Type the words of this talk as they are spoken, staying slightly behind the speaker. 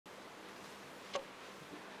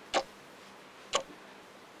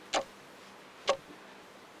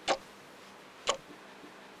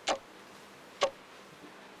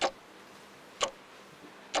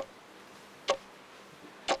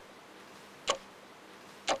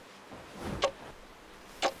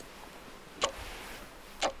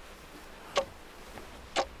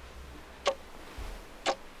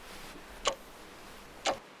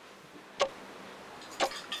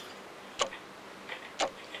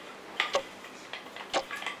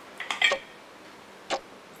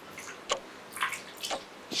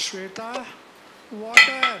Shwetha,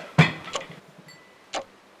 water.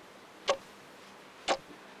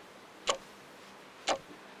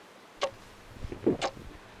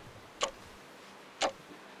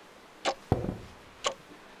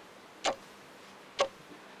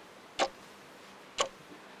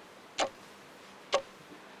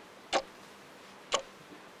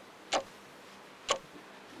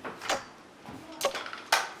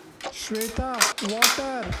 Shwetha,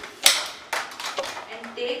 water.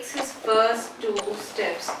 And takes his first 2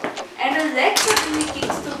 steps and a leg suddenly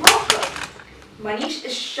kicks the walker. Manish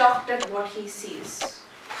is shocked at what he sees.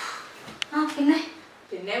 Pinne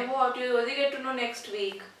what? You only get to know next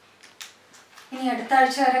week.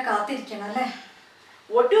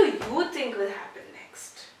 What do you think will happen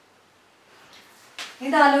next?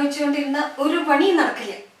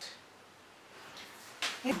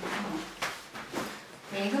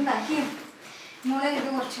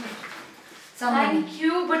 Thank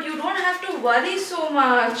you, but you don't have to worry so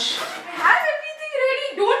much. I have everything ready,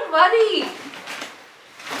 don't worry.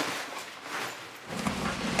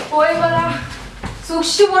 Boy, Bala.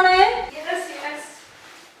 Sukshi bone? Yes, yes.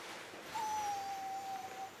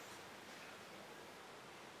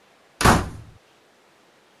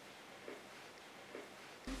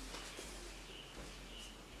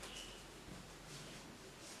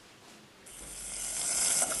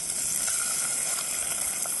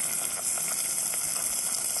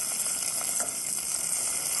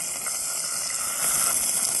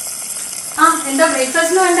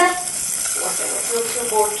 Breakfast no anda. Whatever floats your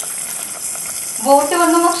boat. Boat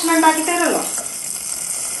vannu bhakshanam undaki therallo.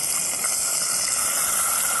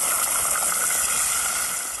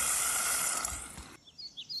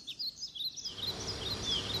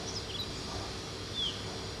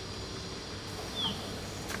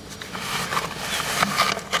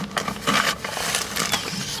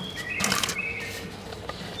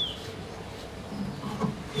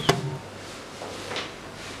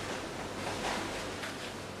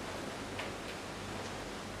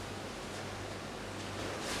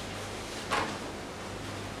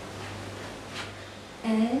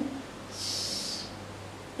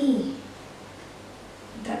 H-E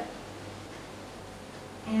the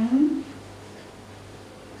M-A-N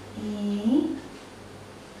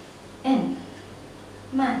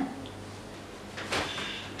man.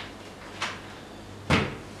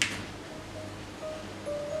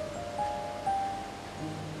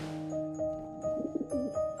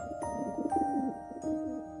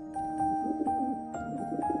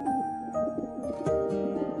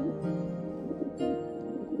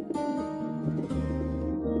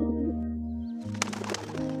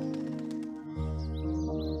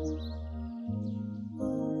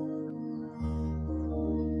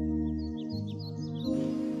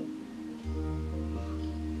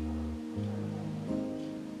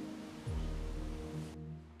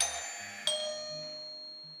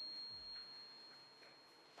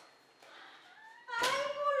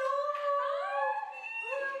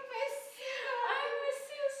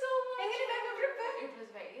 It was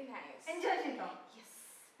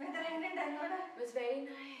very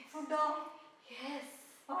nice. Food? Yes.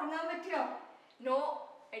 No,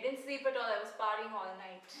 I didn't sleep at all. I was partying all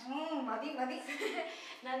night. Madi.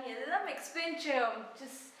 Nan ellam explain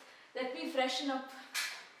just let me freshen up.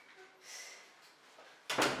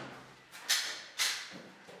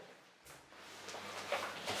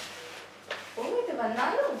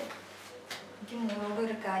 മോളോട്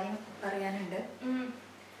ഒരു കാര്യം പറയാനുണ്ട്.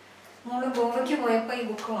 മോള് ഗോവയ്ക്ക് പോയപ്പോൾ ഈ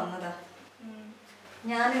book വന്നതാ.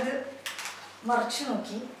 ഞാനിത് മറിച്ചു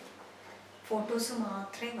നോക്കി. ഫോട്ടോസ്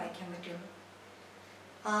മാത്രമേ വായിക്കാൻ പറ്റുള്ളൂ.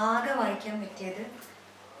 ആകെ വായിക്കാൻ പറ്റിയത്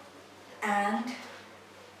ആൻഡ്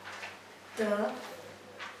ദ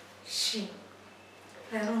ഷീ.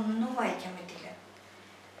 വേറെ ഒന്നും വായിക്കാൻ പറ്റില്ല.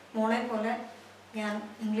 മോളെ പോലെ ഞാൻ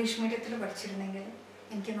ഇംഗ്ലീഷ് മീഡിയത്തിൽ പഠിച്ചിരുന്നെങ്കിൽ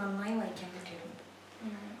എനിക്ക് നന്നായി വായിക്കാൻ പറ്റിയിരുന്നു.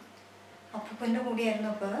 അപ്പൂപ്പൻ്റെ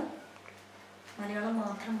കൂടിയായിരുന്നപ്പോൾ മലയാളം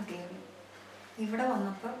മാത്രം മതിയായിരുന്നു. ഇവിടെ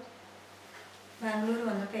വന്നപ്പോൾ ബാംഗ്ലൂർ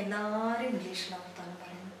വന്നപ്പോൾ എല്ലാവരും ഇംഗ്ലീഷിലാണ് വർത്താനം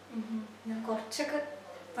പറയുന്നത്. ഞാൻ കുറച്ചൊക്കെ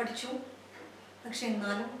പഠിച്ചു, പക്ഷെ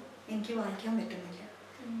എന്നാലും എനിക്ക് വായിക്കാൻ പറ്റുന്നില്ല.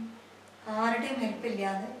 ആരുടെയും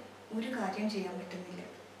ഹെൽപ്പില്ലാതെ ഒരു കാര്യം ചെയ്യാൻ പറ്റുന്നില്ല.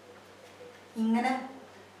 ഇങ്ങനെ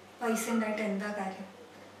പൈസ ഉണ്ടായിട്ട് എന്താ കാര്യം?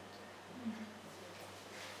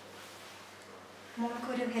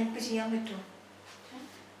 മോൾക്കൊരു ഹെൽപ്പ് ചെയ്യാൻ പറ്റുമോ?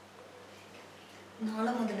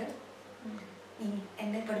 നാളെ മുതൽ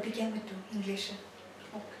എന്നെ പഠിപ്പിക്കാൻ പറ്റുമോ ഇംഗ്ലീഷ്?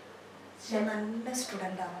 ഞാൻ നല്ല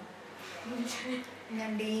സ്റ്റുഡൻ്റ് ആവാം. ഞാൻ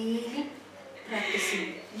ഡെയിലി പ്രാക്ടീസ്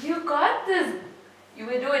ചെയ്യും. You got this. You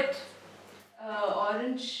will do it.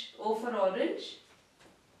 Orange. O for orange.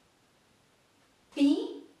 P.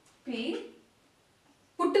 P.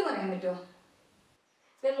 Puttu പറ്റുമോ?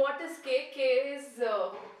 Then what is K? K is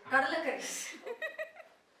കടലക്കറി.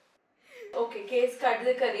 okay. K is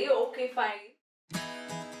kadalakari. Okay, fine.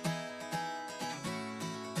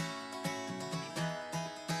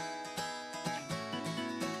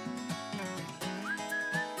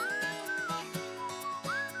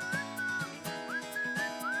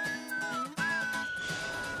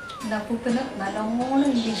 അപ്പൂപ്പന് നല്ലോണം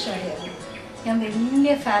ഇംഗ്ലീഷ് അറിയായിരുന്നു. ഞാൻ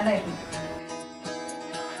വലിയ ഫാനായിരുന്നു.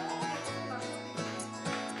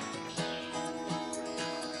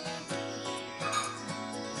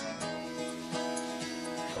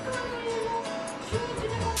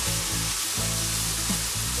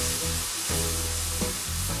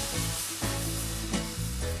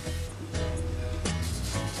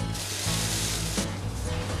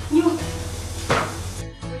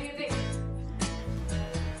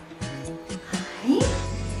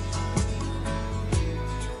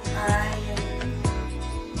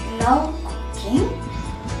 Love cooking.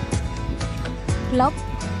 Love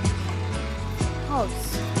house.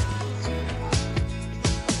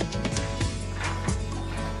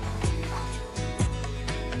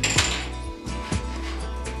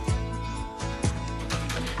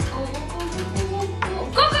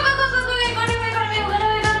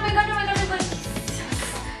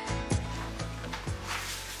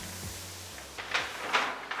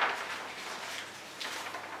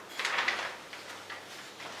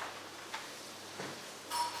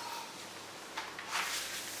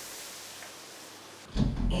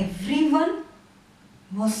 Everyone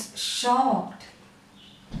was shocked.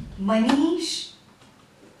 Manish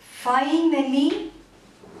finally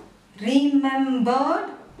remembered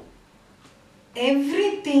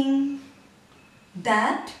everything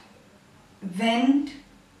that went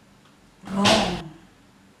wrong.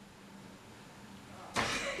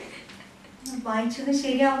 വായിച്ചത്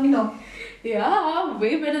ശരിയാവുന്നോ? Yeah,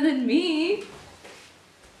 way better than me.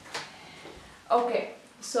 Okay,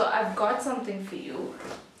 so I've got something for you.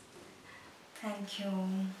 Thank you.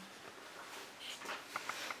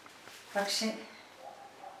 പക്ഷേ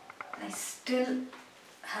I still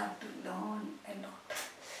have to learn a lot.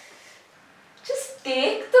 Just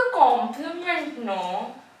take the compliment, no?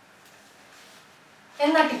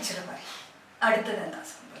 എന്നാ teacher പറയും അടുത്തത് എന്താ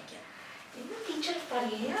സംഭവിക്കുക? എന്നാ teacher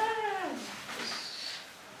പറയാ?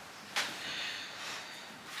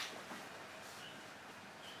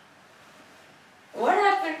 What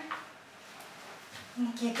happened?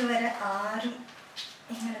 എനിക്കൊക്കെ വരെ ആരും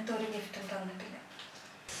ഇങ്ങനത്തെ ഒരു ഗിഫ്റ്റും തന്നിട്ടില്ല.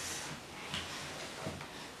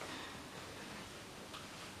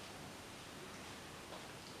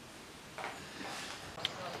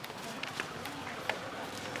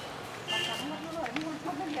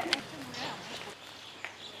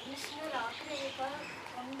 രാത്രി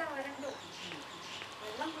കൊണ്ട വരണ്ടോ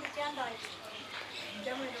വെള്ളം കുടിക്കാൻ താഴ്ച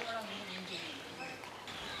എൻ്റെ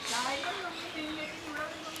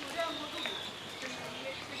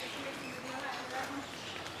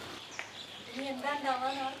ഇനി എന്താ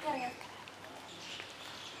ഉണ്ടാവാന്ന് ആർക്കറിയാം.